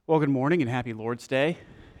Well, good morning and happy Lord's Day.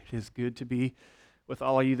 It is good to be with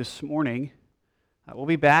all of you this morning. We'll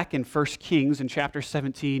be back in 1 Kings in chapter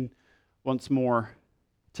 17 once more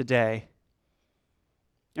today.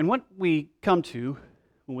 And what we come to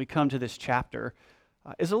when we come to this chapter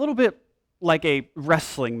is a little bit like a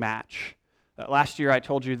wrestling match. Last year I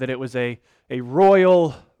told you that it was a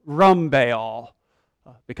royal Rumbaal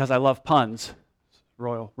because I love puns,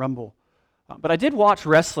 royal Rumble. But I did watch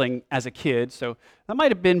wrestling as a kid, so that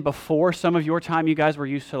might have been before some of your time. You guys were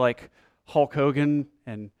used to like Hulk Hogan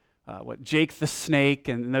and Jake the Snake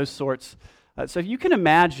and those sorts. So you can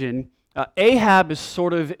imagine Ahab is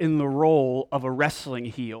sort of in the role of a wrestling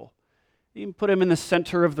heel. You can put him in the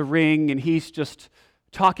center of the ring and he's just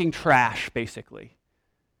talking trash, basically.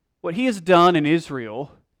 What he has done in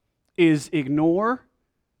Israel is ignore,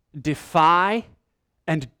 defy,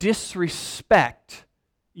 and disrespect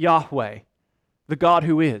Yahweh, the God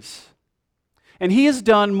who is. And he has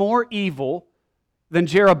done more evil than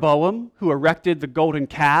Jeroboam, who erected the golden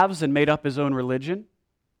calves and made up his own religion.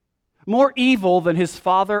 More evil than his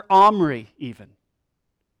father Omri, even.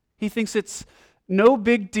 He thinks it's no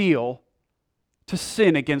big deal to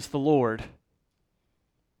sin against the Lord.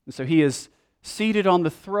 And so he is seated on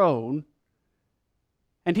the throne,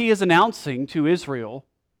 and he is announcing to Israel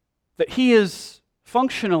that he is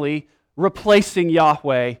functionally replacing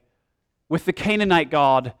Yahweh with the Canaanite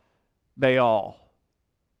god Baal.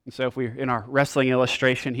 And so if we're in our wrestling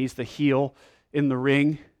illustration, he's the heel in the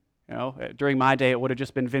ring. During my day, it would have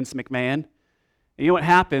just been Vince McMahon. And you know what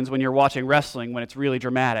happens when you're watching wrestling when it's really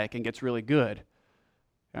dramatic and gets really good?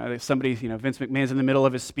 Vince McMahon's in the middle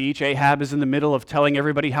of his speech. Ahab is in the middle of telling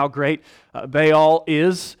everybody how great Baal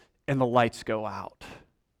is, and the lights go out.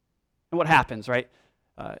 And what happens, right?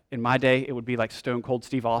 In my day, it would be like Stone Cold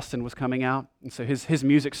Steve Austin was coming out. And so his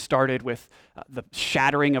music started with the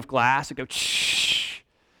shattering of glass. It'd go, shh,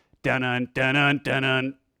 dun-dun, dun-dun,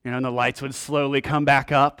 dun-dun. And the lights would slowly come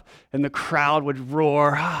back up, and the crowd would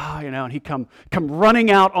roar, and he'd come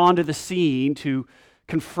running out onto the scene to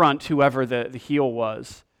confront whoever the heel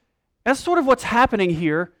was. That's sort of what's happening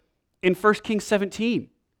here in 1 Kings 17.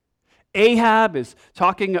 Ahab is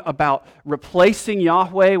talking about replacing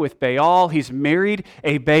Yahweh with Baal. He's married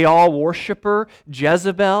a Baal worshiper,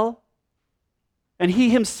 Jezebel. And he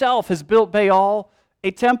himself has built Baal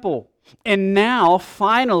a temple. And now,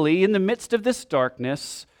 finally, in the midst of this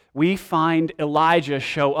darkness, we find Elijah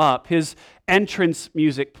show up. His entrance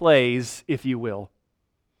music plays, if you will.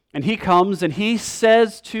 And he comes and he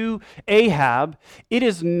says to Ahab, "It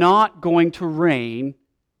is not going to rain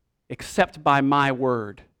except by my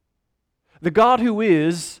word." The God who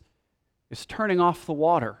is turning off the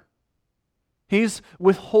water. He's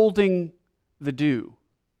withholding the dew.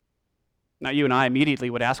 Now you and I immediately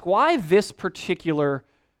would ask, why this particular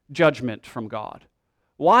judgment from God?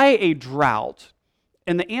 Why a drought?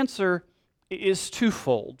 And the answer is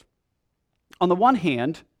twofold. On the one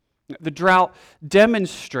hand, the drought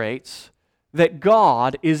demonstrates that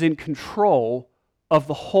God is in control of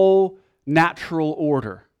the whole natural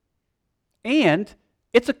order. And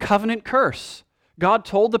it's a covenant curse. God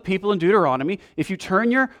told the people in Deuteronomy, if you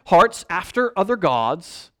turn your hearts after other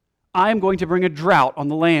gods, I am going to bring a drought on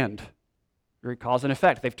the land. Very cause and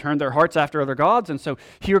effect. They've turned their hearts after other gods, and so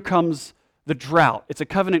here comes the drought. It's a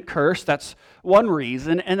covenant curse. That's one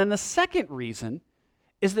reason. And then the second reason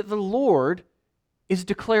is that the Lord is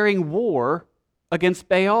declaring war against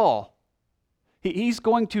Baal. He's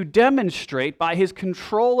going to demonstrate by his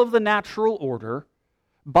control of the natural order,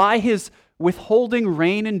 by his withholding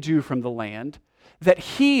rain and dew from the land, that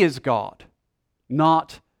he is God,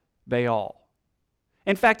 not Baal.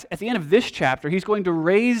 In fact, at the end of this chapter, he's going to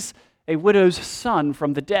raise a widow's son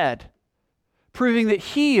from the dead, proving that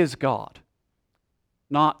he is God,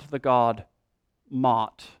 not the god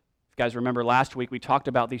Mot. If you guys remember last week, we talked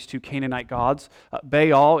about these two Canaanite gods.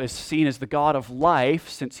 Baal is seen as the god of life,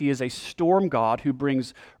 since he is a storm god who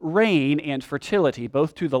brings rain and fertility,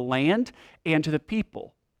 both to the land and to the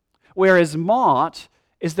people. Whereas Mot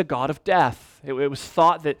is the god of death. It was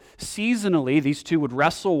thought that seasonally these two would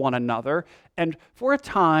wrestle one another, and for a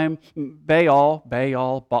time, Baal,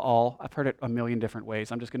 I've heard it a million different ways.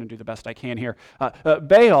 I'm just going to do the best I can here.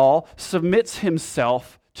 Baal submits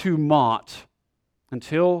himself to Mot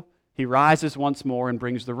until he rises once more and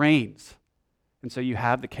brings the rains. And so you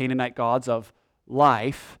have the Canaanite gods of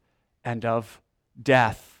life and of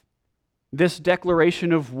death. This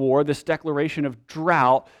declaration of war, this declaration of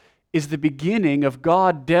drought, is the beginning of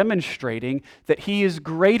God demonstrating that he is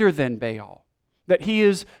greater than Baal, that he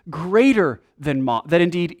is greater than Mot, that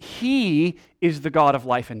indeed he is the God of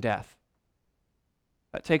life and death.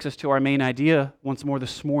 That takes us to our main idea once more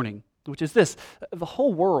this morning. which is this. The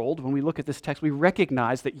whole world, when we look at this text, we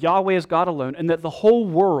recognize that Yahweh is God alone and that the whole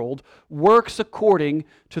world works according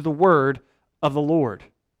to the word of the Lord.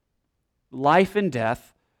 Life and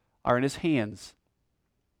death are in his hands.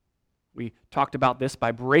 We talked about this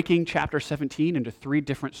by breaking chapter 17 into 3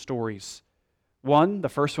 different stories. One, the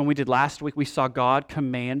first one we did last week, we saw God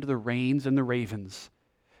command the rains and the ravens.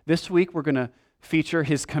 This week we're going to feature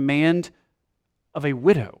his command of a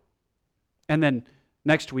widow. And then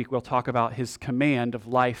next week we'll talk about his command of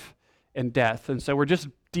life and death. And so we're just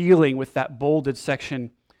dealing with that bolded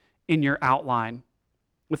section in your outline.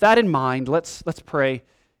 With that in mind, let's pray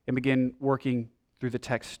and begin working through the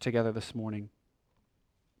text together this morning.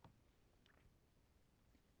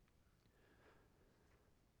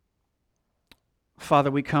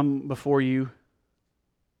 Father, we come before you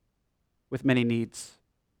with many needs.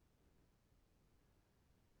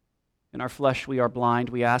 In our flesh we are blind.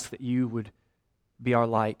 We ask that you would be our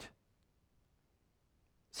light.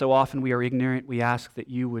 So often we are ignorant. We ask that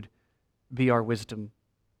you would be our wisdom.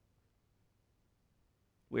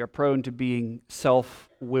 We are prone to being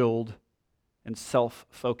self-willed and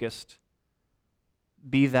self-focused.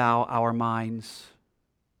 Be thou our minds.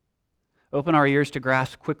 Open our ears to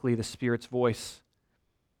grasp quickly the Spirit's voice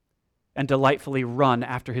and delightfully run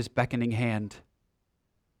after his beckoning hand.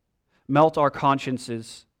 Melt our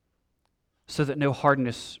consciences so that no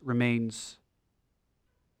hardness remains.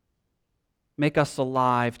 Make us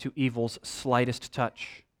alive to evil's slightest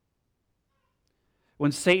touch.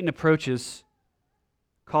 When Satan approaches,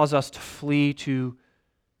 cause us to flee to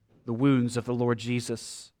the wounds of the Lord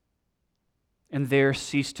Jesus, and there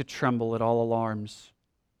cease to tremble at all alarms.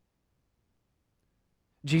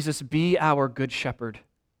 Jesus, be our good shepherd.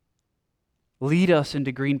 Lead us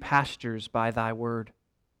into green pastures by thy word.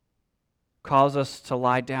 Cause us to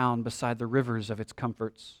lie down beside the rivers of its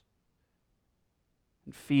comforts,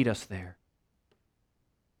 and feed us there.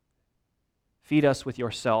 Feed us with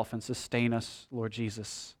yourself and sustain us, Lord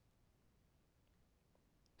Jesus.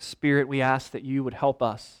 Spirit, we ask that you would help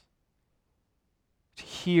us to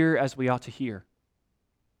hear as we ought to hear,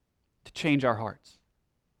 to change our hearts.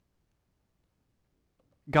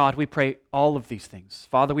 God, we pray all of these things.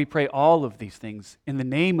 Father, we pray all of these things in the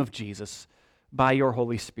name of Jesus by your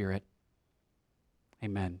Holy Spirit.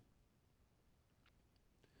 Amen.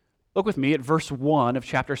 Look with me at verse 1 of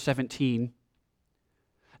chapter 17.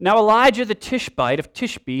 Now Elijah the Tishbite of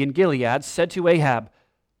Tishbe in Gilead said to Ahab,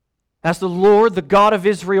 As the Lord, the God of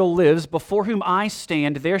Israel, lives, before whom I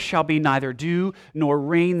stand, there shall be neither dew nor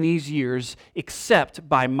rain these years, except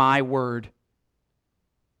by my word.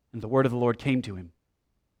 And the word of the Lord came to him.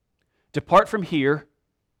 Depart from here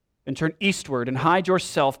and turn eastward and hide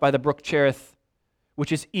yourself by the brook Cherith,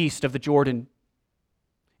 which is east of the Jordan.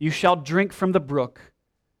 You shall drink from the brook,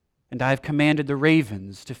 and I have commanded the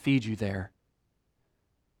ravens to feed you there.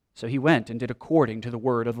 So he went and did according to the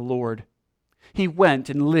word of the Lord. He went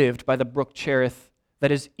and lived by the brook Cherith,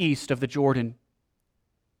 that is east of the Jordan.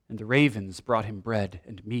 And the ravens brought him bread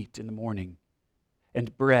and meat in the morning,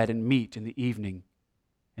 and bread and meat in the evening,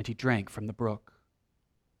 and he drank from the brook.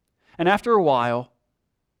 And after a while,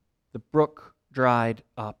 the brook dried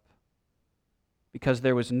up, because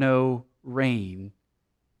there was no rain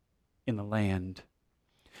in the land.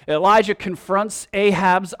 Elijah confronts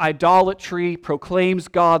Ahab's idolatry, proclaims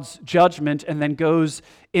God's judgment, and then goes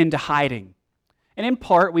into hiding. And in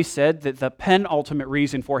part, we said that the penultimate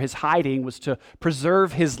reason for his hiding was to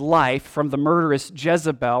preserve his life from the murderous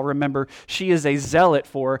Jezebel. Remember, she is a zealot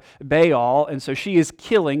for Baal, and so she is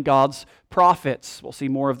killing God's prophets. We'll see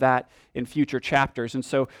more of that in future chapters. And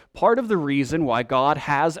so part of the reason why God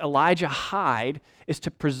has Elijah hide is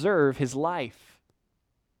to preserve his life.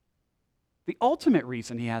 The ultimate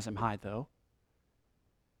reason he has him hide, though,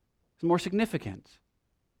 is more significant.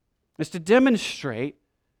 It's to demonstrate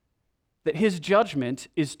that his judgment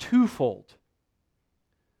is twofold.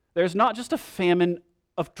 There's not just a famine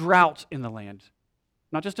of drought in the land,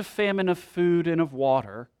 not just a famine of food and of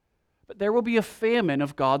water, but there will be a famine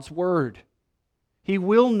of God's word. He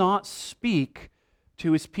will not speak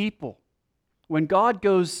to his people. When God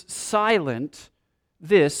goes silent,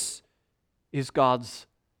 this is God's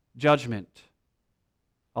judgment.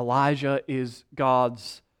 Elijah is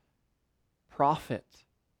God's prophet.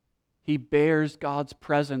 He bears God's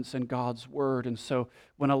presence and God's word. And so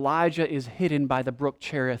when Elijah is hidden by the brook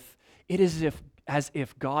Cherith, it is as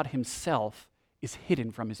if God himself is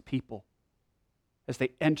hidden from his people as they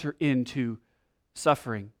enter into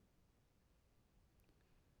suffering.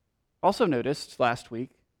 Also noticed last week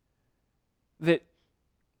that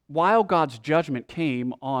while God's judgment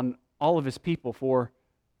came on all of his people for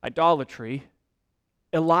idolatry,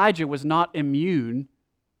 Elijah was not immune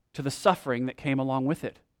to the suffering that came along with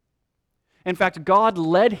it. In fact, God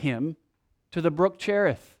led him to the brook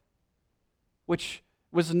Cherith, which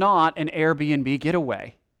was not an Airbnb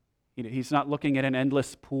getaway. He's not looking at an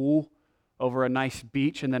endless pool over a nice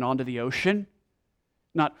beach and then onto the ocean,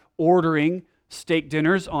 not ordering steak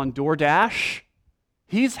dinners on DoorDash.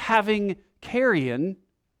 He's having carrion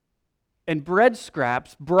and bread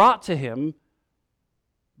scraps brought to him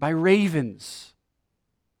by ravens,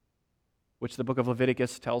 which the book of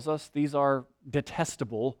Leviticus tells us these are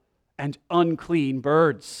detestable and unclean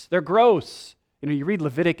birds. They're gross. You read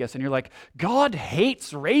Leviticus and you're like, God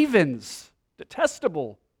hates ravens.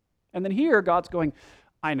 Detestable. And then here God's going,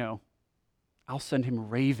 I know. I'll send him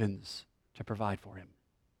ravens to provide for him.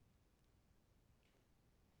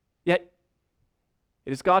 Yet,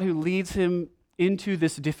 it is God who leads him into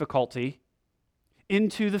this difficulty,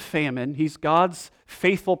 into the famine. He's God's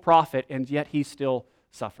faithful prophet, and yet he still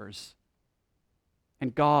suffers.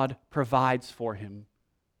 And God provides for him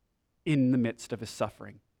in the midst of his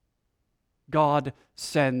suffering. God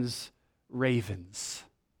sends ravens.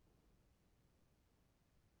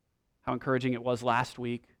 How encouraging it was last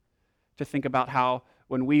week to think about how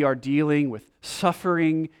when we are dealing with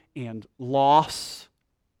suffering and loss,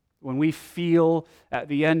 when we feel at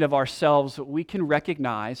the end of ourselves, we can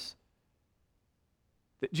recognize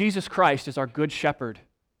that Jesus Christ is our good shepherd.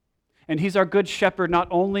 And he's our good shepherd not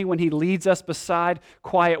only when he leads us beside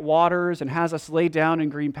quiet waters and has us lay down in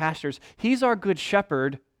green pastures. He's our good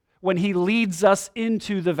shepherd when he leads us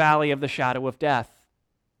into the valley of the shadow of death.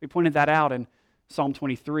 We pointed that out in Psalm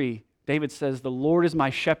 23. David says, the Lord is my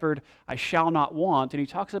shepherd, I shall not want. And he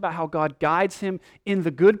talks about how God guides him in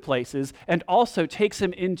the good places and also takes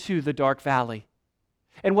him into the dark valley.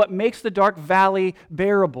 And what makes the dark valley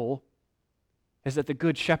bearable is that the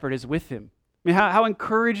good shepherd is with him. I mean, how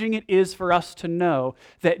encouraging it is for us to know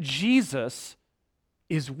that Jesus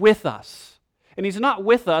is with us. And he's not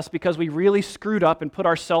with us because we really screwed up and put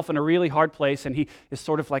ourselves in a really hard place, and he is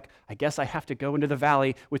sort of like, I guess I have to go into the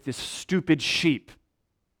valley with this stupid sheep.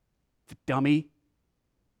 Dummy.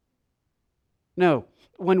 No,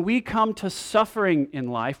 when we come to suffering in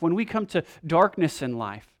life, when we come to darkness in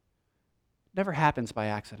life, it never happens by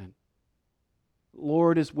accident. The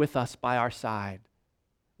Lord is with us by our side,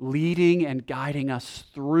 leading and guiding us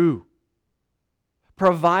through,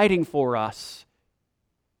 providing for us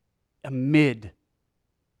amid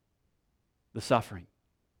the suffering.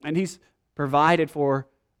 And he's provided for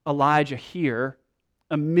Elijah here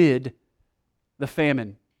amid the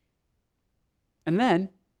famine. And then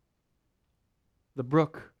the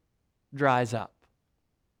brook dries up.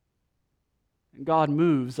 And God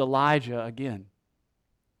moves Elijah again.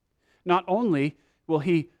 Not only will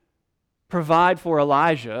he provide for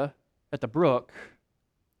Elijah at the brook,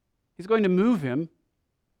 he's going to move him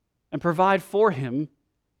and provide for him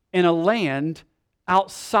in a land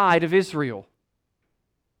outside of Israel.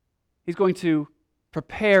 He's going to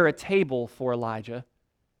prepare a table for Elijah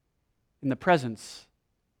in the presence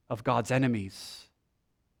of God's enemies.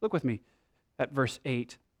 Look with me at verse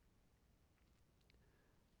 8.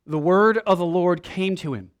 The word of the Lord came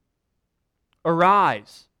to him.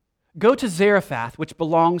 Arise, go to Zarephath, which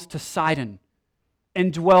belongs to Sidon,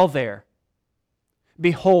 and dwell there.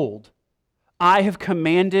 Behold, I have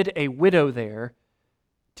commanded a widow there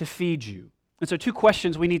to feed you. And so 2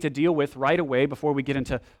 questions we need to deal with right away before we get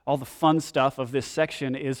into all the fun stuff of this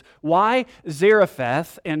section is why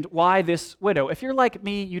Zarephath and why this widow? If you're like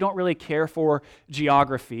me, you don't really care for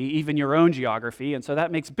geography, even your own geography, and so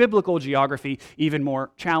that makes biblical geography even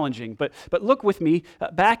more challenging. But look with me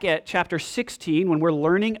back at chapter 16 when we're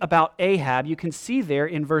learning about Ahab. You can see there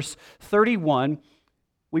in verse 31,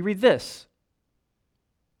 we read this.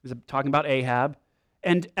 It's talking about Ahab.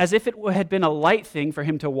 And as if it had been a light thing for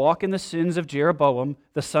him to walk in the sins of Jeroboam,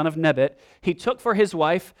 the son of Nebat, he took for his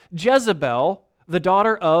wife Jezebel, the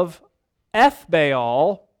daughter of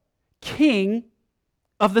Ethbaal, king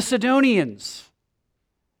of the Sidonians.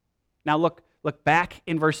 Now look back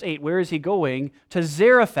in verse 8. Where is he going? To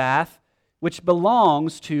Zarephath, which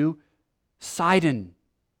belongs to Sidon.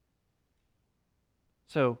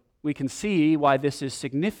 So we can see why this is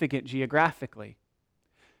significant geographically.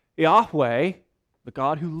 Yahweh, the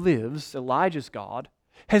God who lives, Elijah's God,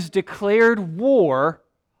 has declared war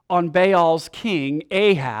on Baal's king,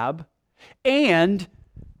 Ahab, and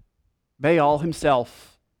Baal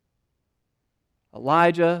himself.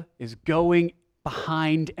 Elijah is going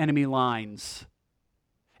behind enemy lines.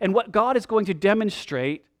 And what God is going to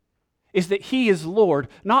demonstrate is that he is Lord,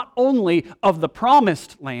 not only of the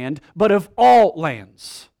promised land, but of all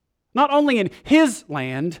lands. Not only in his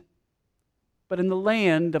land, but in the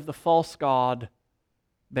land of the false god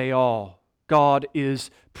Baal. God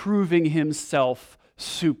is proving himself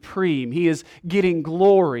supreme. He is getting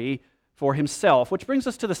glory for himself. Which brings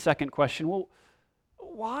us to the second question. Well,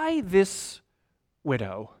 why this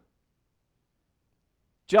widow?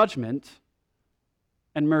 Judgment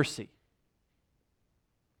and mercy.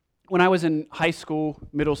 When I was in high school,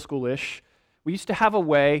 middle school-ish, we used to have a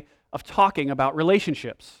way of talking about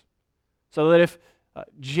relationships. So that if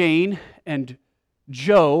Jane and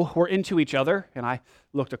Joe were into each other, and I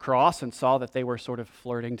looked across and saw that they were sort of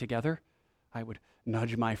flirting together, I would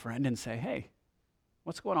nudge my friend and say, "Hey,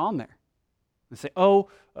 what's going on there?" And say,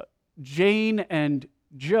 Jane and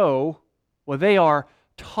Joe, well, they are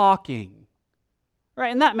talking.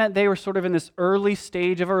 Right? And that meant they were sort of in this early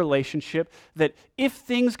stage of a relationship that if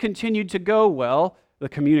things continued to go well, the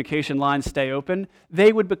communication lines stay open,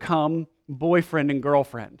 they would become boyfriend and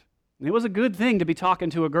girlfriend. And it was a good thing to be talking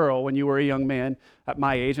to a girl when you were a young man at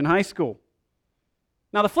my age in high school.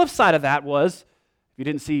 Now, the flip side of that was, if you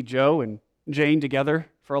didn't see Joe and Jane together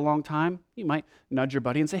for a long time, you might nudge your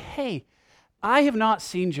buddy and say, "Hey, I have not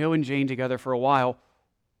seen Joe and Jane together for a while.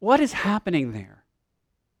 What is happening there?"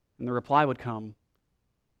 And the reply would come,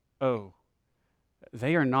 "Oh,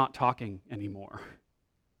 they are not talking anymore."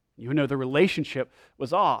 You know the relationship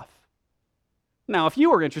was off. Now, if you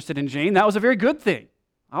were interested in Jane, that was a very good thing.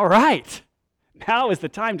 All right, now is the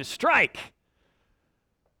time to strike.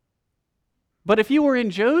 But if you were in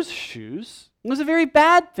Joe's shoes, it was a very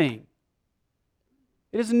bad thing.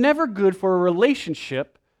 It is never good for a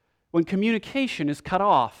relationship when communication is cut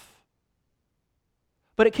off.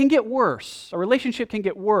 But it can get worse. A relationship can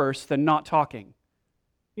get worse than not talking.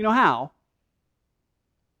 You know how?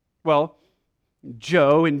 Well,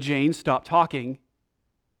 Joe and Jane stop talking.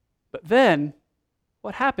 But then,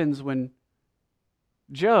 what happens when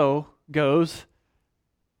Joe goes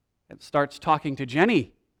and starts talking to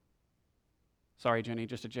Jenny? Sorry, Jenny,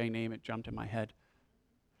 just a J name, it jumped in my head.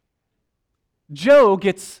 Joe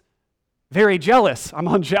gets very jealous. I'm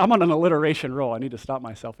on an alliteration roll. I need to stop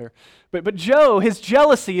myself here. But Joe, his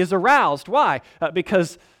jealousy is aroused. Why?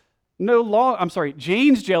 Because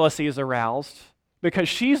Jane's jealousy is aroused because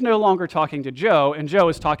she's no longer talking to Joe and Joe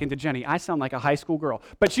is talking to Jenny. I sound like a high school girl,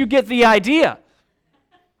 but you get the idea.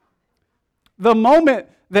 The moment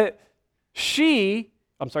that he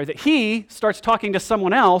starts talking to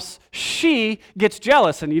someone else, she gets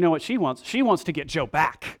jealous, and you know what she wants? She wants to get Joe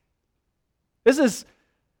back. This is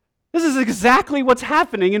exactly what's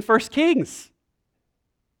happening in 1 Kings.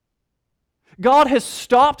 God has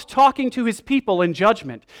stopped talking to his people in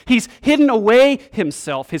judgment. He's hidden away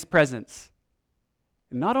himself, his presence.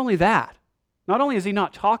 And not only that, not only is he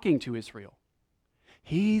not talking to Israel,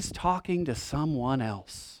 he's talking to someone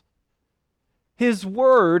else. His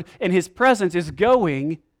word and his presence is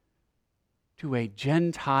going to a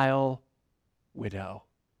Gentile widow.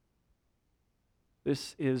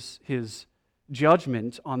 This is his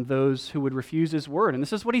judgment on those who would refuse his word. And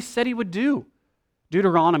this is what he said he would do.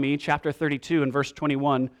 Deuteronomy chapter 32 and verse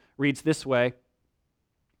 21 reads this way: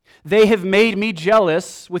 "They have made me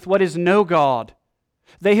jealous with what is no God.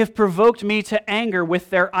 They have provoked me to anger with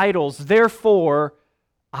their idols. Therefore,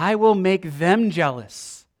 I will make them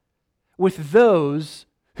jealous with those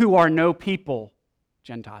who are no people,"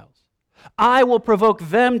 Gentiles. "I will provoke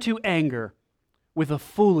them to anger with a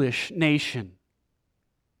foolish nation."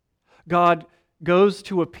 God goes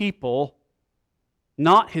to a people,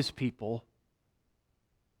 not his people,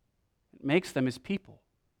 makes them his people.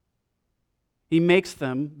 He makes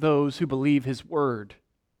them those who believe his word.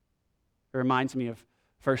 It reminds me of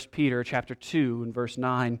 1 Peter chapter 2 and verse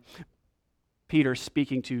 9. Peter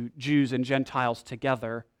speaking to Jews and Gentiles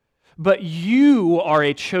together. "But you are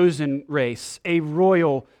a chosen race, a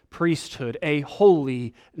royal priesthood, a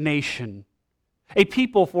holy nation, a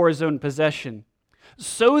people for his own possession,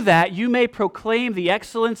 so that you may proclaim the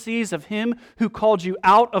excellencies of him who called you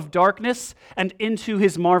out of darkness and into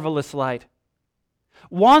his marvelous light.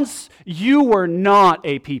 Once you were not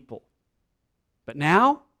a people, but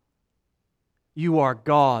now you are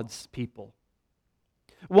God's people.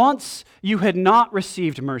 Once you had not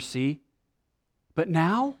received mercy, but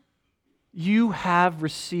now you have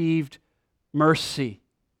received mercy."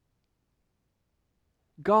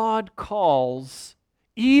 God calls,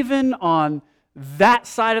 even on that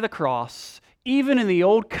side of the cross, even in the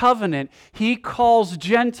old covenant, he calls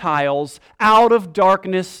Gentiles out of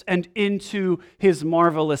darkness and into his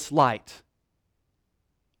marvelous light.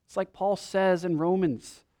 It's like Paul says in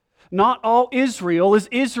Romans, not all Israel is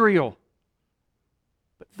Israel,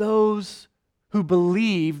 but those who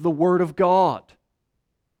believe the word of God.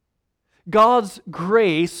 God's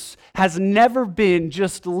grace has never been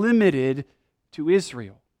just limited to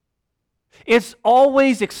Israel. It's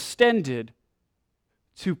always extended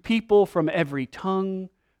to people from every tongue,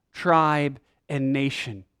 tribe, and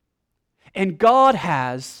nation. And God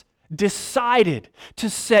has decided to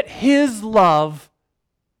set His love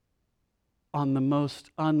on the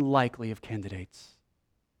most unlikely of candidates.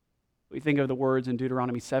 We think of the words in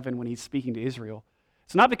Deuteronomy 7 when He's speaking to Israel.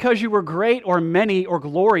 It's not because you were great or many or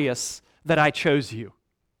glorious that I chose you.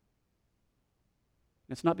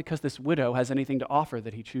 It's not because this widow has anything to offer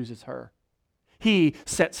that He chooses her. He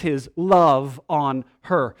sets His love on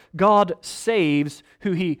her. God saves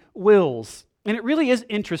who He wills. And it really is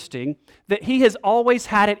interesting that He has always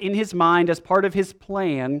had it in His mind as part of His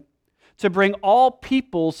plan to bring all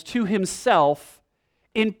peoples to Himself,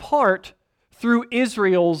 in part through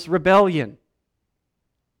Israel's rebellion.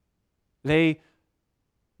 They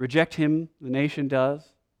reject Him, the nation does.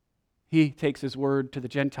 He takes His word to the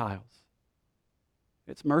Gentiles.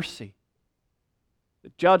 It's mercy.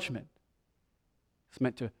 The judgment is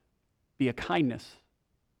meant to be a kindness.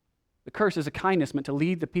 The curse is a kindness meant to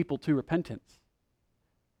lead the people to repentance.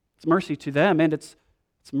 It's mercy to them, and it's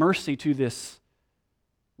mercy to this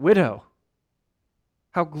widow.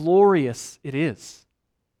 How glorious it is.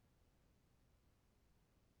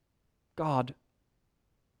 God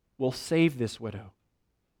will save this widow.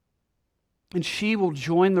 And she will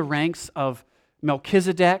join the ranks of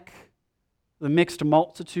Melchizedek, the mixed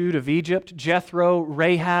multitude of Egypt, Jethro,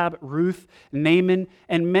 Rahab, Ruth, Naaman,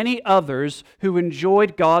 and many others who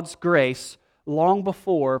enjoyed God's grace long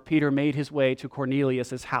before Peter made his way to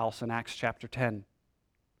Cornelius' house in Acts chapter 10.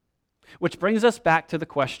 Which brings us back to the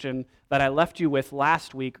question that I left you with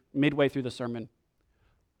last week, midway through the sermon.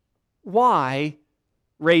 Why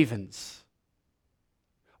ravens?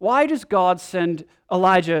 Why does God send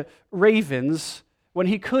Elijah ravens when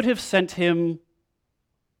He could have sent him,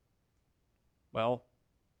 well,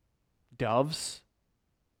 doves?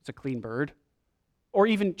 It's a clean bird. Or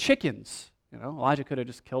even chickens. Elijah could have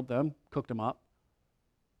just killed them, cooked them up.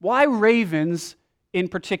 Why ravens in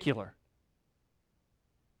particular?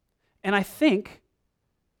 And I think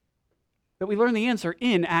that we learn the answer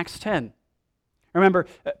in Acts 10. Remember,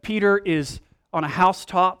 Peter is on a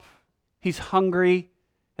housetop. He's hungry.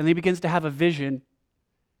 And he begins to have a vision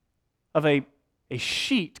of a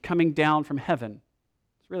sheet coming down from heaven.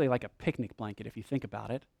 It's really like a picnic blanket if you think about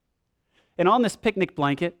it. And on this picnic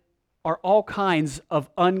blanket are all kinds of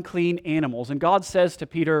unclean animals. And God says to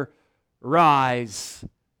Peter, "Rise,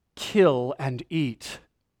 kill and eat."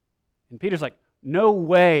 And Peter's like, "No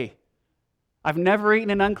way. I've never eaten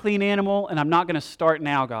an unclean animal, and I'm not going to start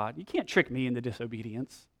now, God. You can't trick me into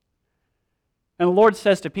disobedience." And the Lord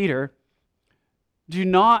says to Peter, "Do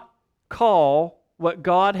not call what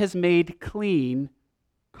God has made clean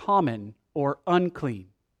common or unclean."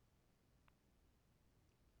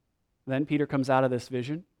 Then Peter comes out of this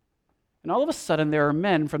vision, and all of a sudden there are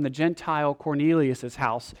men from the Gentile Cornelius'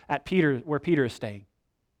 house where Peter is staying.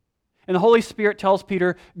 And the Holy Spirit tells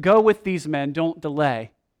Peter, "Go with these men, don't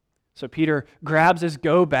delay." So Peter grabs his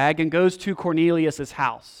go bag and goes to Cornelius'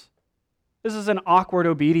 house. This is an awkward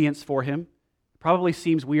obedience for him. Probably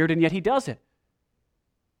seems weird, and yet he does it.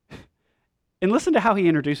 And listen to how he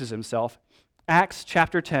introduces himself. Acts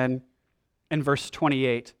chapter 10 and verse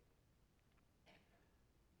 28.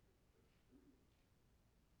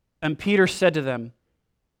 And Peter said to them,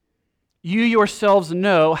 "You yourselves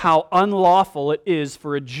know how unlawful it is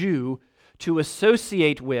for a Jew to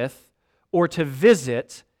associate with or to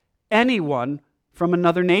visit anyone from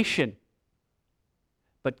another nation.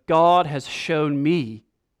 But God has shown me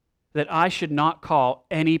that I should not call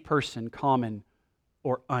any person common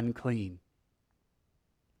or unclean."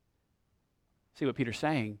 See what Peter's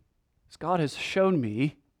saying is God has shown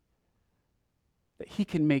me that He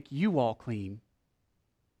can make you all clean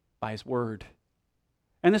by His word.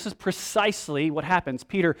 And this is precisely what happens.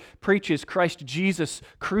 Peter preaches Christ Jesus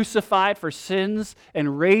crucified for sins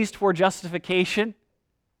and raised for justification.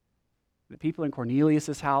 The people in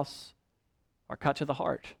Cornelius' house are cut to the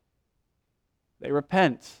heart. They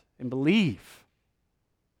repent and believe.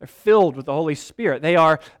 They're filled with the Holy Spirit. They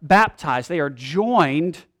are baptized. They are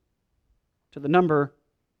joined to the number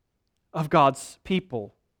of God's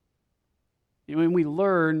people. And when we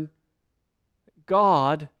learn that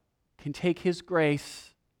God can take His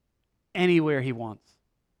grace anywhere He wants.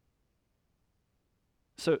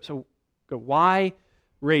 So why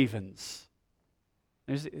ravens?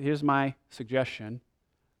 Here's my suggestion.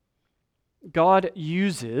 God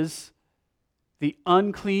uses the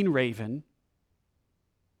unclean raven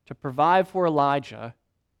to provide for Elijah,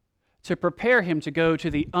 to prepare him to go to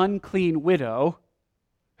the unclean widow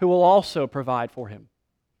who will also provide for him.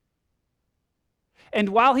 And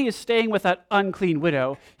while he is staying with that unclean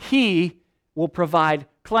widow, he will provide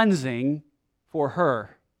cleansing for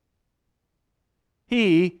her.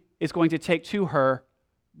 He is going to take to her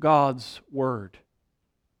God's word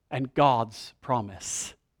and God's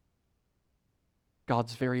promise,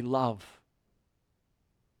 God's very love.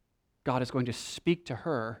 God is going to speak to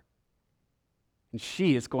her, and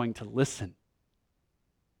she is going to listen.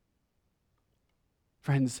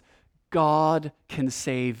 Friends, God can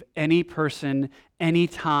save any person,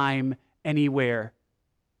 anytime, anywhere.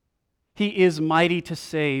 He is mighty to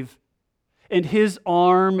save, and His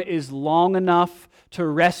arm is long enough to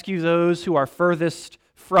rescue those who are furthest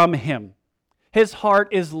from Him. His heart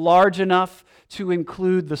is large enough to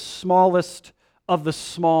include the smallest of the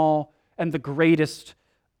small and the greatest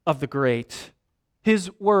of the great. His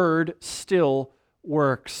word still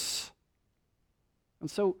works. And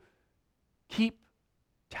so keep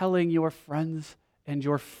telling your friends and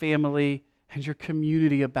your family and your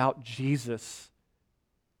community about Jesus.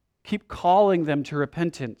 Keep calling them to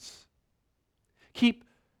repentance. Keep,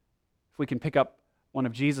 if we can pick up one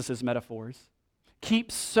of Jesus' metaphors,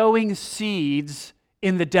 keep sowing seeds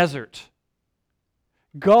in the desert.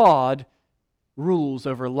 God rules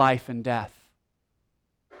over life and death.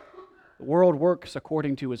 The world works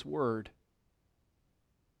according to His word.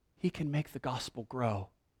 He can make the gospel grow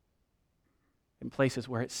in places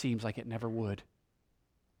where it seems like it never would.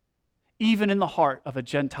 Even in the heart of a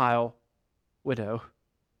Gentile widow.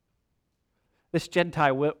 This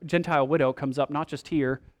Gentile widow comes up not just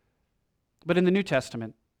here, but in the New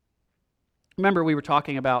Testament. Remember, we were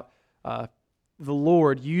talking about the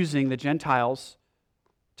Lord using the Gentiles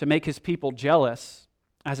to make His people jealous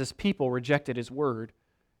as His people rejected His word.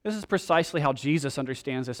 This is precisely how Jesus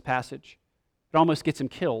understands this passage. It almost gets Him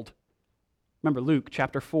killed. Remember, Luke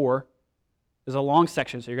chapter 4 is a long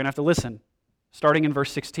section, so you're going to have to listen, starting in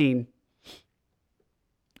verse 16.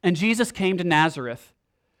 And Jesus came to Nazareth,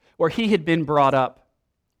 where He had been brought up.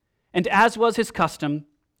 And as was His custom,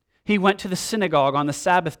 He went to the synagogue on the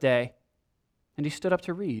Sabbath day, and He stood up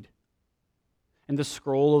to read. And the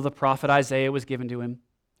scroll of the prophet Isaiah was given to Him.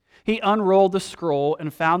 He unrolled the scroll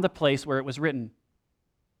and found the place where it was written,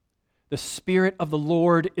 "The Spirit of the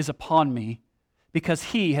Lord is upon me, because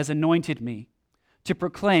He has anointed me to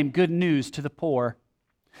proclaim good news to the poor.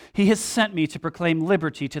 He has sent me to proclaim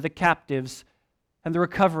liberty to the captives and the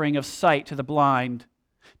recovering of sight to the blind,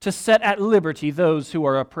 to set at liberty those who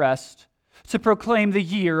are oppressed, to proclaim the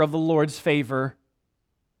year of the Lord's favor."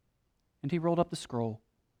 And He rolled up the scroll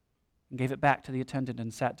and gave it back to the attendant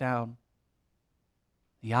and sat down.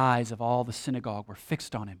 The eyes of all the synagogue were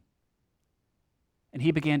fixed on Him. And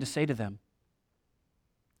He began to say to them,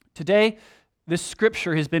 "Today this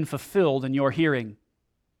scripture has been fulfilled in your hearing."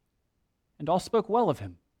 And all spoke well of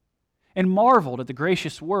Him and marveled at the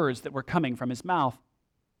gracious words that were coming from His mouth.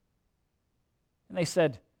 And they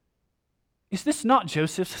said, "Is this not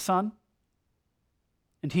Joseph's son?"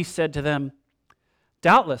 And He said to them,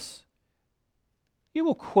 "Doubtless you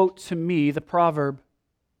will quote to me the proverb,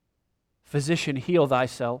 'Physician, heal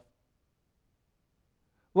thyself.'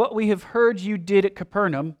 What we have heard you did at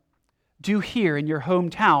Capernaum, do here in your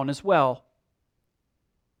hometown as well."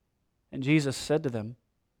 And Jesus said to them,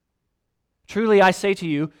 "Truly I say to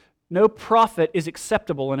you, no prophet is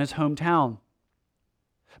acceptable in his hometown.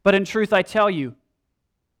 But in truth I tell you,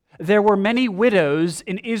 there were many widows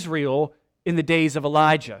in Israel in the days of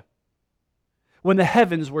Elijah, when the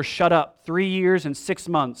heavens were shut up 3 years and 6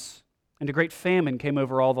 months, and a great famine came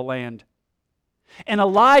over all the land. And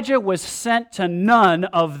Elijah was sent to none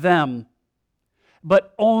of them,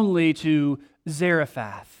 but only to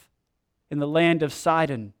Zarephath in the land of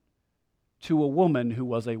Sidon, to a woman who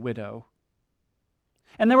was a widow.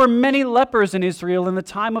 And there were many lepers in Israel in the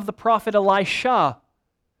time of the prophet Elisha,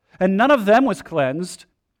 and none of them was cleansed,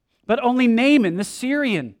 but only Naaman the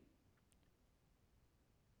Syrian."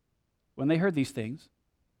 When they heard these things,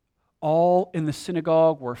 all in the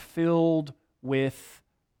synagogue were filled with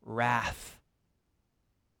wrath.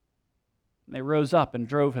 And they rose up and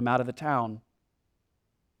drove Him out of the town,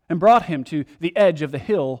 and brought Him to the edge of the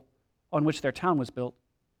hill on which their town was built,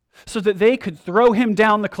 so that they could throw Him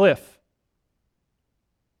down the cliff.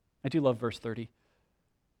 I do love verse 30.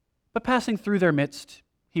 But passing through their midst,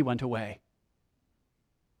 He went away.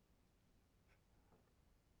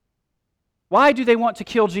 Why do they want to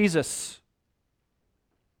kill Jesus?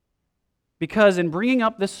 Because in bringing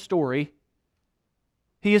up this story,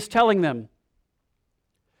 He is telling them,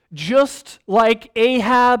 just like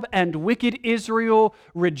Ahab and wicked Israel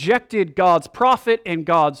rejected God's prophet and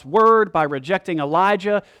God's word by rejecting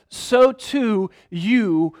Elijah, so too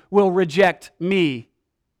you will reject me.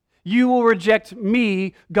 You will reject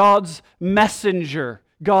me, God's messenger,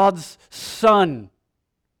 God's son.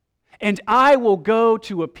 and I will go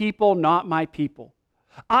to a people not my people.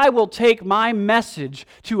 I will take my message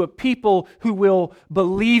to a people who will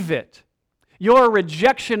believe it. Your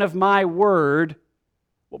rejection of my word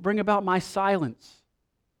will bring about my silence.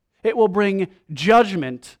 It will bring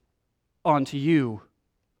judgment onto you.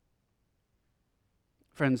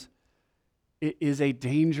 Friends, it is a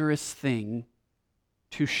dangerous thing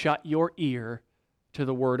to shut your ear to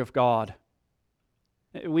the word of God.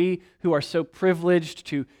 We who are so privileged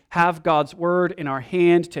to have God's word in our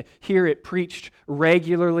hand, to hear it preached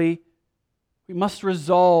regularly, we must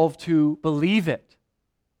resolve to believe it,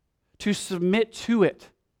 to submit to it,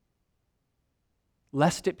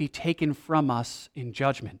 lest it be taken from us in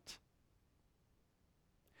judgment.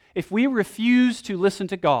 If we refuse to listen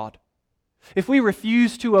to God, if we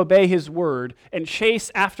refuse to obey His word and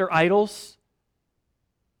chase after idols,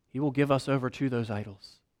 He will give us over to those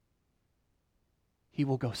idols. He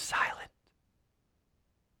will go silent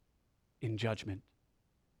in judgment.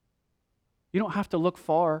 You don't have to look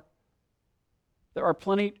far. There are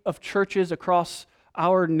plenty of churches across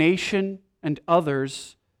our nation and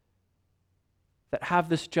others that have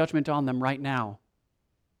this judgment on them right now.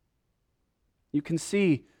 You can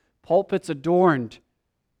see pulpits adorned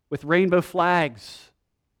with rainbow flags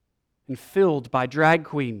and filled by drag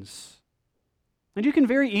queens. And you can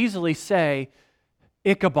very easily say,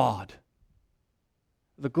 Ichabod,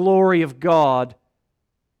 the glory of God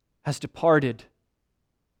has departed.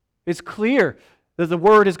 It's clear that the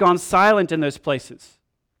word has gone silent in those places.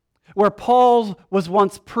 Where Paul was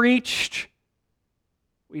once preached,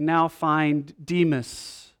 we now find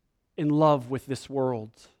Demas in love with this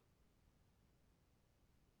world.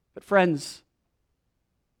 But friends,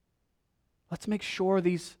 let's make sure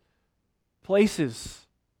these places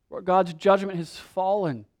where God's judgment has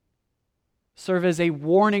fallen serve as a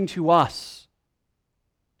warning to us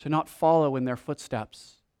to not follow in their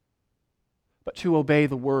footsteps, but to obey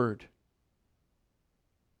the word.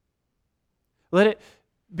 Let it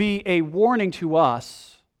be a warning to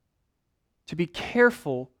us to be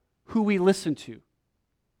careful who we listen to.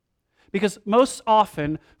 Because most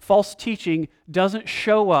often, false teaching doesn't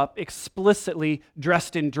show up explicitly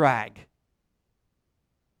dressed in drag.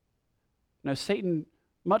 No, Satan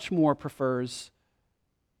much more prefers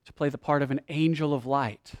to play the part of an angel of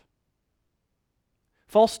light.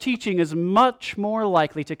 False teaching is much more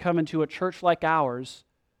likely to come into a church like ours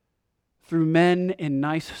through men in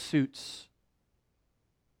nice suits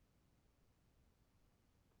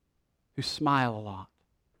who smile a lot.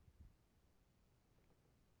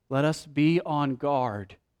 Let us be on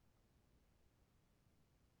guard.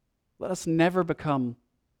 Let us never become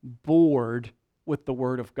bored with the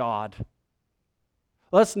Word of God.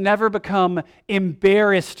 Let us never become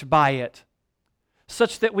embarrassed by it,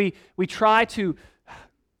 such that we try to,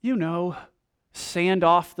 sand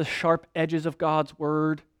off the sharp edges of God's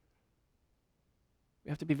Word. We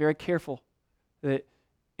have to be very careful that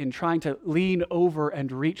in trying to lean over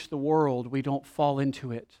and reach the world, we don't fall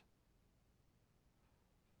into it.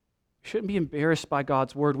 We shouldn't be embarrassed by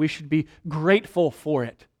God's Word. We should be grateful for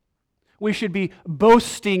it. We should be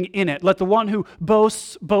boasting in it. Let the one who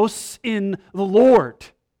boasts in the Lord.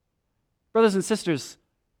 Brothers and sisters,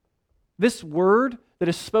 this word that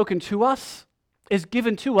is spoken to us is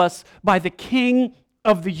given to us by the King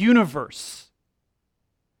of the universe.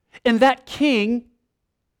 And that King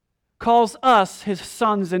calls us His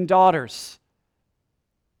sons and daughters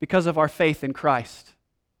because of our faith in Christ.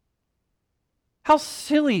 How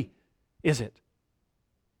silly is it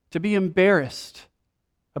to be embarrassed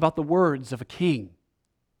about the words of a king?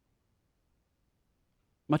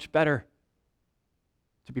 Much better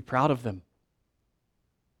to be proud of them.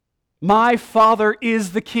 My Father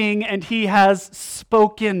is the King, and He has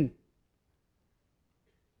spoken.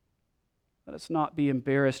 Let us not be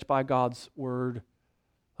embarrassed by God's word.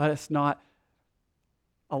 Let us not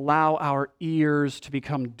allow our ears to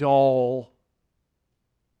become dull.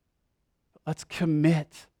 Let's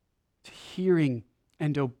commit to hearing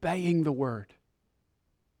and obeying the word,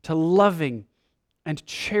 to loving and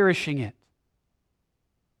cherishing it.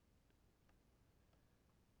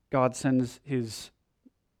 God sends His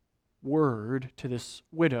word to this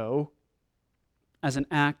widow as an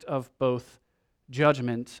act of both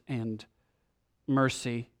judgment and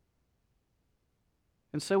mercy.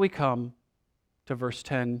 And so we come to verse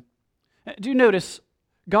 10. Do you notice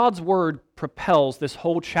God's word propels this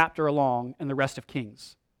whole chapter along in the rest of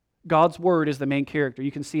Kings? God's word is the main character.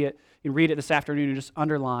 You can see it, you can read it this afternoon and just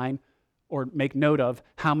underline or make note of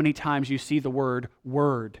how many times you see the word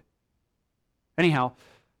word. Anyhow,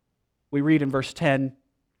 we read in verse 10,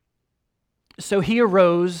 so he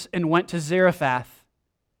arose and went to Zarephath.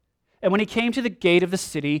 And when he came to the gate of the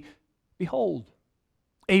city, behold,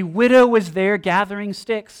 a widow was there gathering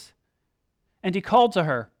sticks. And he called to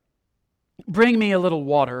her, bring me a little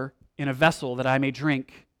water in a vessel that I may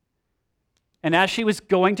drink. And as she was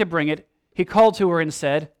going to bring it, he called to her and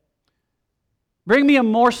said, bring me a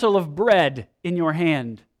morsel of bread in your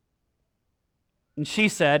hand. And she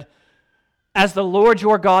said, as the Lord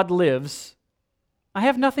your God lives, I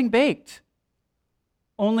have nothing baked,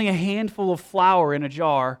 only a handful of flour in a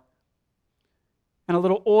jar and a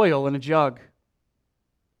little oil in a jug.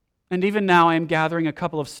 And even now I am gathering a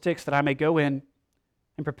couple of sticks that I may go in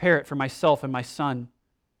and prepare it for myself and my son,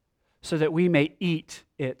 so that we may eat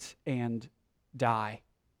it and die.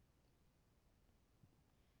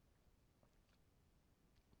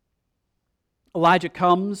 Elijah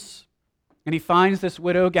comes and he finds this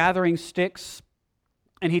widow gathering sticks,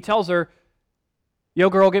 and he tells her, yo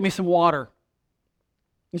girl, get me some water.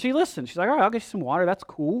 And she listens. She's like, all right, I'll get you some water. That's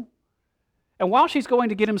cool. And while she's going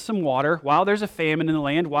to get him some water, while there's a famine in the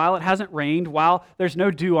land, while it hasn't rained, while there's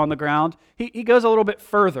no dew on the ground, he goes a little bit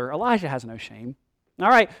further. Elijah has no shame. All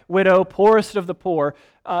right, widow, poorest of the poor,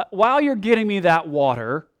 while you're getting me that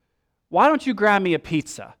water, why don't you grab me a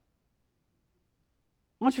pizza?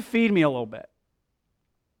 Why don't you feed me a little bit?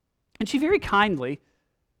 And she very kindly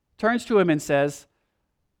turns to him and says,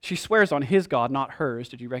 she swears on his God, not hers.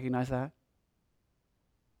 Did you recognize that?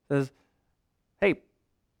 Says, hey,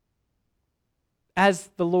 as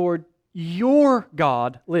the Lord your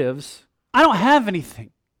God lives, I don't have anything.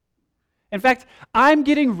 In fact, I'm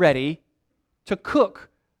getting ready to cook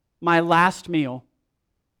my last meal,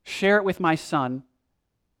 share it with my son,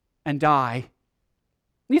 and die.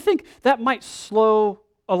 You think that might slow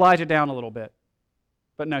Elijah down a little bit.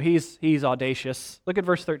 But no, he's audacious. Look at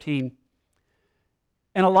verse 13.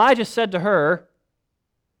 And Elijah said to her,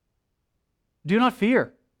 do not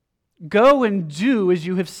fear. Go and do as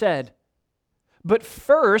you have said. But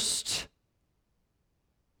first,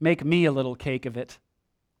 make me a little cake of it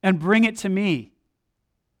and bring it to me.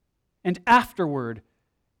 And afterward,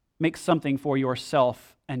 make something for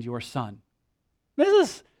yourself and your son.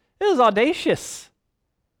 This is audacious.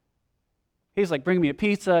 He's like, bring me a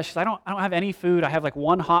pizza. She's like, I don't have any food. I have like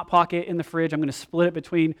one Hot Pocket in the fridge. I'm going to split it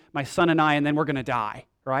between my son and I, and then we're going to die,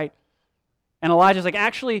 right? And Elijah's like,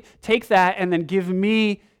 actually, take that and then give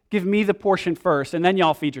me the portion first, and then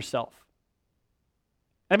y'all feed yourself.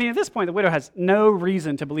 I mean, at this point, the widow has no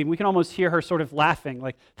reason to believe. We can almost hear her sort of laughing,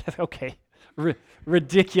 like, okay,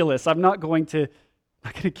 ridiculous. I'm not going to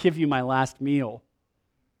give you my last meal.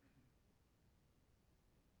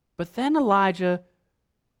 But then Elijah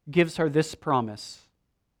gives her this promise.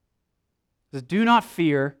 He says, do not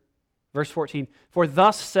fear, verse 14, for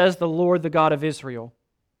thus says the Lord, the God of Israel,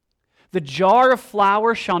 the jar of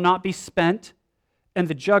flour shall not be spent, and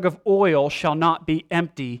the jug of oil shall not be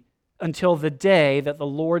empty, until the day that the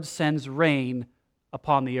Lord sends rain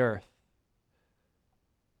upon the earth.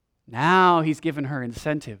 Now he's given her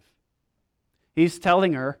incentive. He's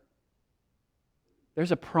telling her,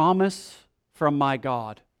 there's a promise from my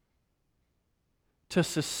God to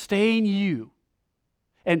sustain you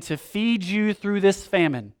and to feed you through this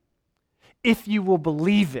famine, if you will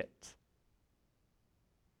believe it.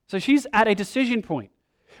 So she's at a decision point.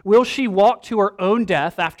 Will she walk to her own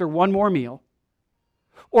death after one more meal?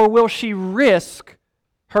 Or will she risk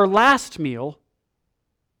her last meal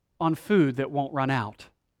on food that won't run out?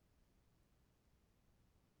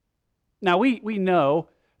 Now, we know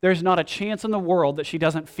there's not a chance in the world that she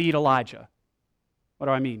doesn't feed Elijah. What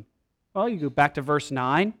do I mean? Well, you go back to verse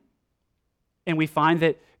 9, and we find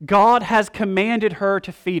that God has commanded her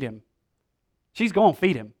to feed him. She's going to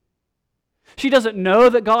feed him. She doesn't know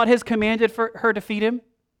that God has commanded for her to feed him,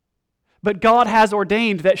 but God has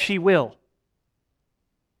ordained that she will.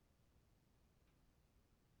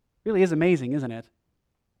 Really is amazing, isn't it?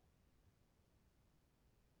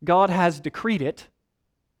 God has decreed it,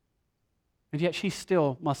 and yet she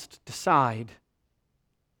still must decide.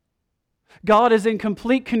 God is in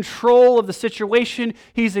complete control of the situation.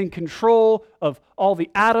 He's in control of all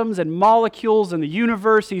the atoms and molecules in the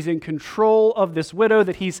universe. He's in control of this widow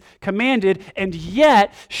that he's commanded, and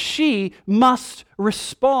yet she must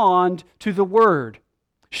respond to the word.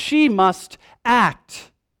 She must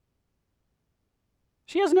act.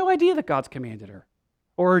 She has no idea that God's commanded her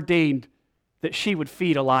or ordained that she would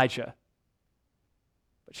feed Elijah.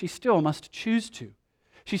 But she still must choose to.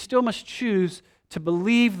 She still must choose to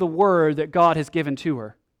believe the word that God has given to her.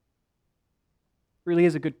 It really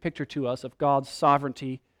is a good picture to us of God's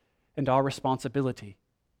sovereignty and our responsibility.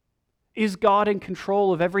 Is God in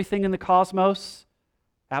control of everything in the cosmos?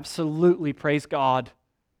 Absolutely, praise God.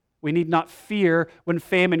 We need not fear when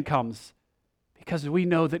famine comes, because we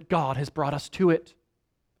know that God has brought us to it.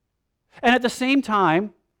 And at the same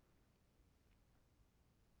time,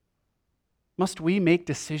 must we make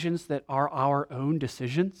decisions that are our own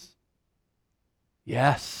decisions?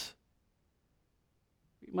 Yes.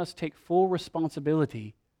 We must take full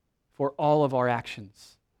responsibility for all of our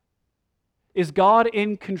actions. Is God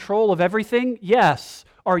in control of everything? Yes.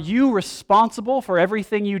 Are you responsible for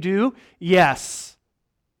everything you do? Yes.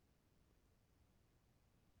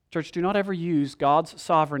 Church, do not ever use God's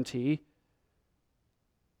sovereignty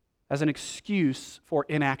as an excuse for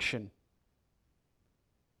inaction.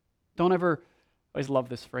 Don't ever, I always love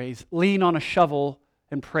this phrase, lean on a shovel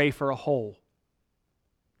and pray for a hole.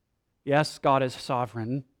 Yes, God is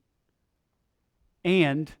sovereign,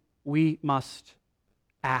 and we must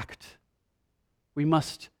act. We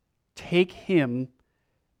must take Him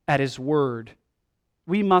at His word.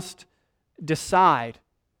 We must decide,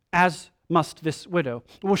 as must this widow.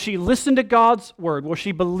 Will she listen to God's word? Will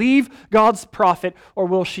she believe God's prophet, or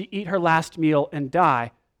will she eat her last meal and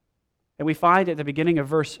die? And we find at the beginning of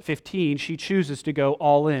verse 15, she chooses to go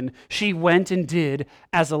all in. She went and did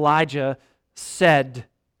as Elijah said.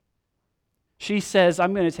 She says,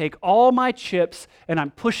 I'm going to take all my chips and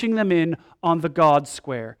I'm pushing them in on the God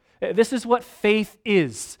square. This is what faith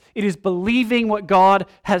is. It is believing what God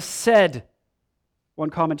has said.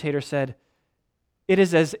 One commentator said, it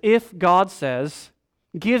is as if God says,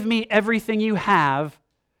 give me everything you have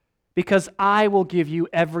because I will give you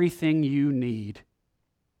everything you need.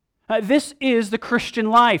 This is the Christian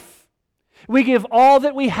life. We give all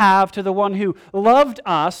that we have to the one who loved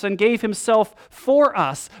us and gave himself for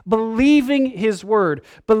us, believing his word,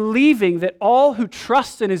 believing that all who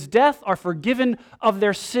trust in his death are forgiven of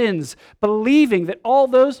their sins, believing that all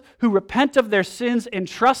those who repent of their sins and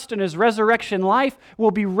trust in his resurrection life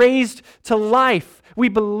will be raised to life. We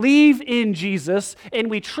believe in Jesus and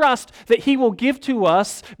we trust that he will give to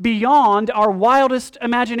us beyond our wildest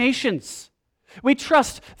imaginations. We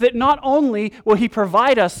trust that not only will he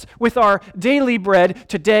provide us with our daily bread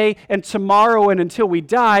today and tomorrow and until we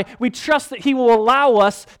die, we trust that he will allow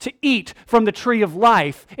us to eat from the tree of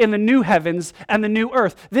life in the new heavens and the new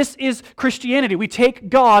earth. This is Christianity. We take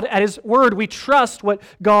God at his word. We trust what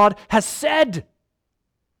God has said.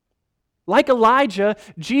 Like Elijah,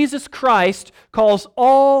 Jesus Christ calls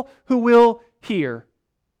all who will hear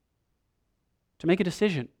to make a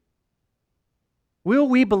decision. Will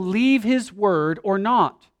we believe his word or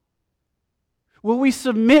not? Will we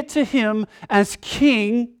submit to him as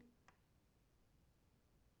king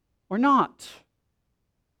or not?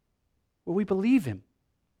 Will we believe him?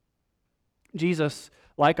 Jesus,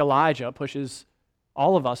 like Elijah, pushes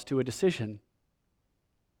all of us to a decision.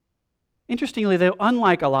 Interestingly, though,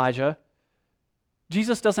 unlike Elijah,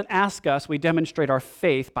 Jesus doesn't ask us we demonstrate our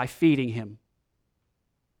faith by feeding him.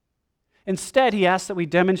 Instead, he asks that we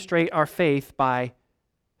demonstrate our faith by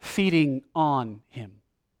feeding on him.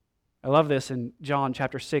 I love this in John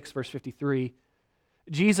chapter 6, verse 53.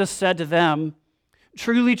 Jesus said to them,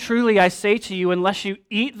 truly, truly, I say to you, unless you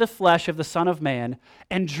eat the flesh of the Son of Man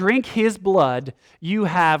and drink his blood, you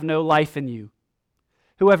have no life in you.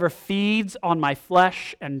 Whoever feeds on my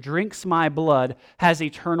flesh and drinks my blood has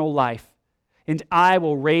eternal life, and I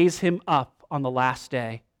will raise him up on the last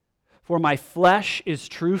day. For my flesh is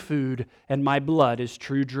true food, and my blood is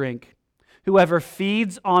true drink. Whoever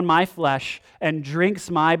feeds on my flesh and drinks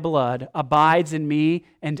my blood abides in me,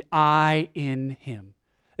 and I in him.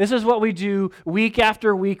 This is what we do week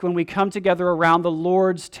after week when we come together around the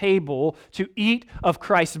Lord's table to eat of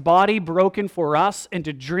Christ's body broken for us and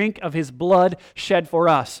to drink of his blood shed for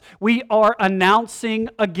us. We are announcing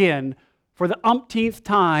again for the umpteenth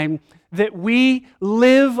time that we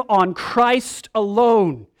live on Christ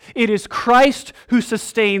alone. It is Christ who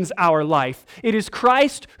sustains our life. It is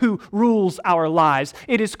Christ who rules our lives.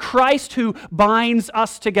 It is Christ who binds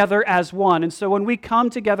us together as one. And so when we come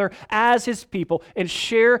together as his people and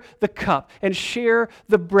share the cup and share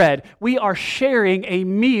the bread, we are sharing a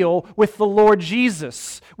meal with the Lord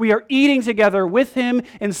Jesus. We are eating together with him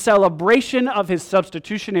in celebration of his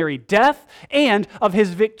substitutionary death and of his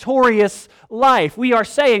victorious life. We are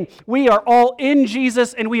saying we are all in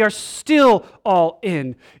Jesus and we are still all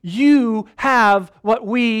in. You have what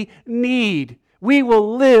we need. We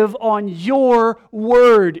will live on your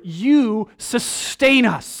word. You sustain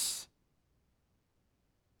us.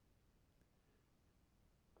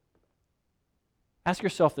 Ask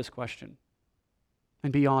yourself this question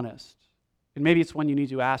and be honest. And maybe it's one you need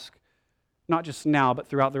to ask not just now, but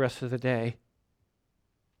throughout the rest of the day.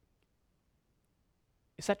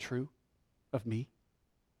 Is that true of me?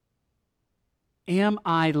 Am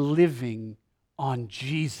I living on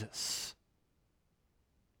Jesus?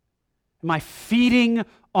 Am I feeding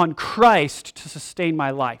on Christ to sustain my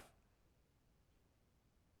life?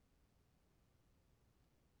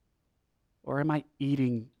 Or am I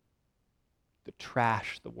eating the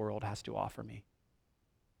trash the world has to offer me?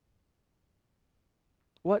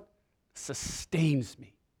 What sustains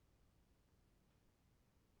me?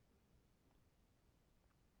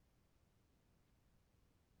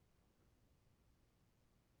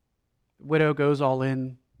 The widow goes all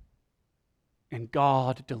in, and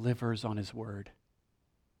God delivers on his word.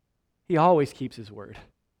 He always keeps his word.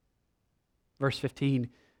 Verse 15,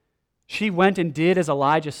 she went and did as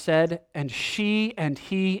Elijah said, and she and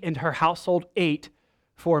he and her household ate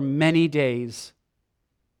for many days.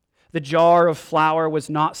 The jar of flour was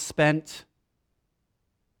not spent,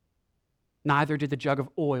 neither did the jug of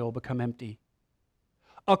oil become empty,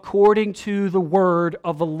 according to the word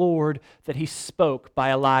of the Lord that he spoke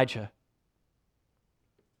by Elijah.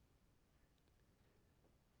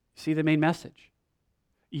 See the main message?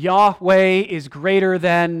 Yahweh is greater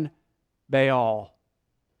than Baal.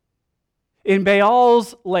 In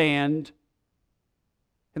Baal's land,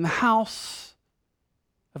 in the house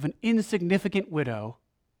of an insignificant widow,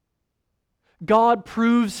 God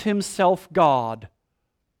proves himself God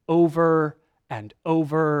over and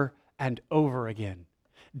over and over again,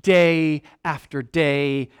 day after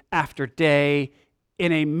day after day,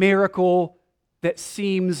 in a miracle that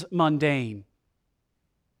seems mundane.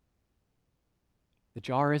 The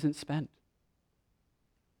jar isn't spent.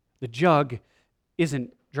 The jug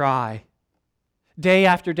isn't dry. Day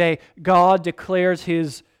after day, God declares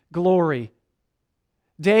his glory.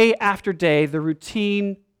 Day after day, the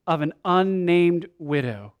routine of an unnamed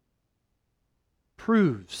widow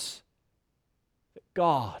proves that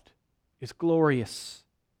God is glorious.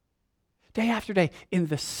 Day after day, in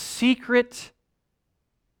the secret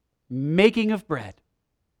making of bread,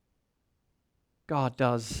 God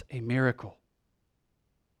does a miracle.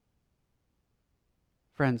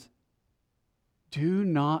 Friends, do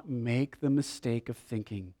not make the mistake of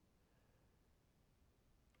thinking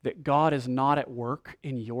that God is not at work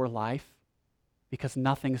in your life because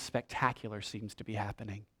nothing spectacular seems to be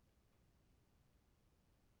happening.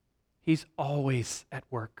 He's always at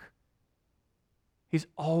work. He's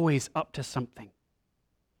always up to something.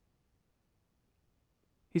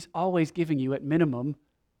 He's always giving you, at minimum,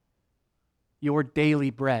 your daily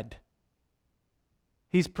bread.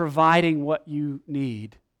 He's providing what you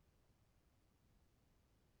need.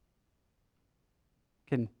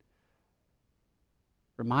 Can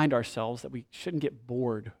remind ourselves that we shouldn't get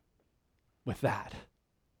bored with that.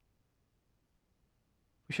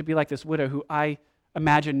 We should be like this widow who I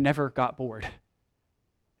imagine never got bored.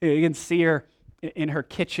 You can see her in her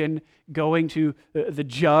kitchen going to the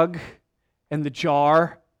jug and the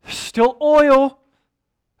jar. There's still oil.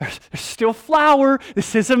 There's still flour.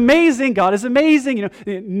 This is amazing. God is amazing.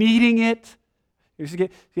 Kneading it.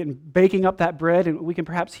 Baking up that bread, and we can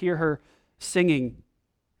perhaps hear her singing,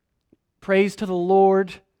 "Praise to the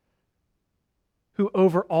Lord, who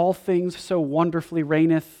over all things so wonderfully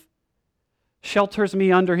reigneth, shelters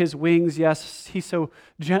me under his wings, yes, he so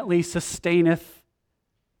gently sustaineth.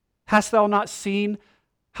 Hast thou not seen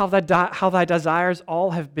how thy desires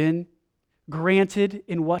all have been granted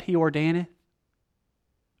in what he ordaineth?"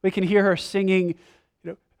 We can hear her singing,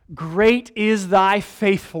 "Great is thy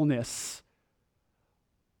faithfulness.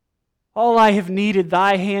 All I have needed,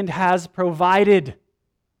 thy hand has provided."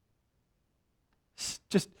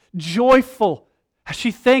 Just joyful as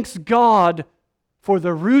she thanks God for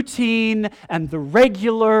the routine and the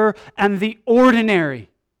regular and the ordinary.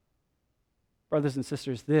 Brothers and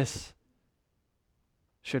sisters, this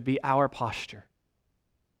should be our posture.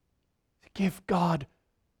 To give God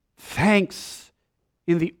thanks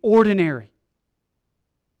in the ordinary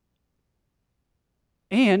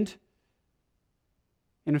and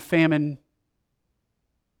in famine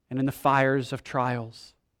and in the fires of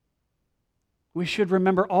trials. We should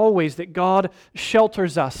remember always that God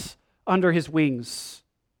shelters us under his wings,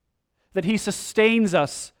 that he sustains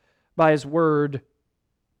us by his word.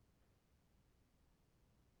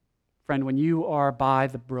 Friend, when you are by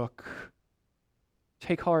the brook,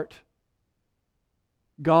 take heart.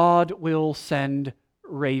 God will send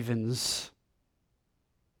ravens.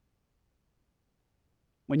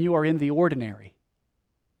 When you are in the ordinary,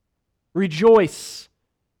 rejoice,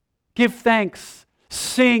 give thanks,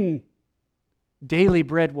 sing. Daily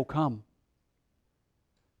bread will come.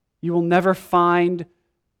 You will never find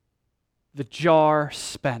the jar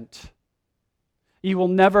spent. You will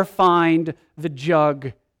never find the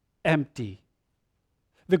jug empty.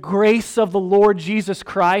 The grace of the Lord Jesus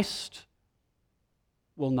Christ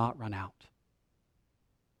will not run out.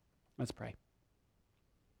 Let's pray.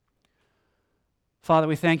 Father,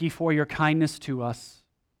 we thank you for your kindness to us.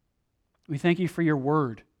 We thank you for your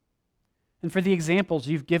word. and for the examples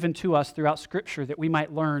you've given to us throughout Scripture that we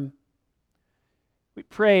might learn. We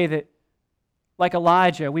pray that, like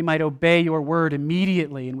Elijah, we might obey your word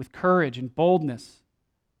immediately and with courage and boldness.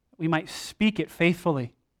 We might speak it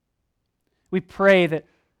faithfully. We pray that,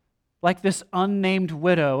 like this unnamed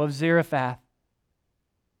widow of Zarephath,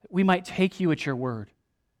 that we might take you at your word,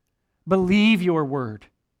 believe your word,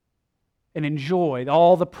 and enjoy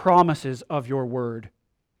all the promises of your word.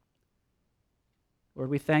 Lord,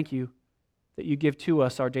 we thank you that you give to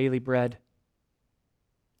us our daily bread.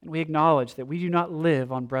 And we acknowledge that we do not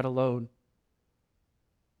live on bread alone,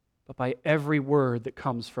 but by every word that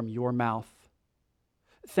comes from your mouth.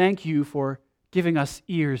 Thank you for giving us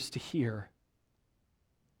ears to hear.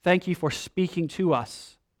 Thank you for speaking to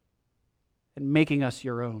us and making us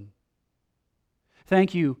your own.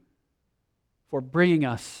 Thank you for bringing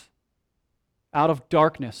us out of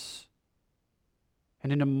darkness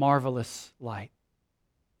and into marvelous light.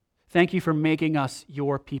 Thank you for making us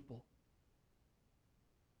your people,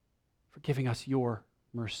 for giving us your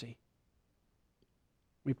mercy.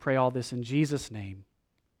 We pray all this in Jesus' name.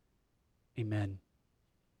 Amen.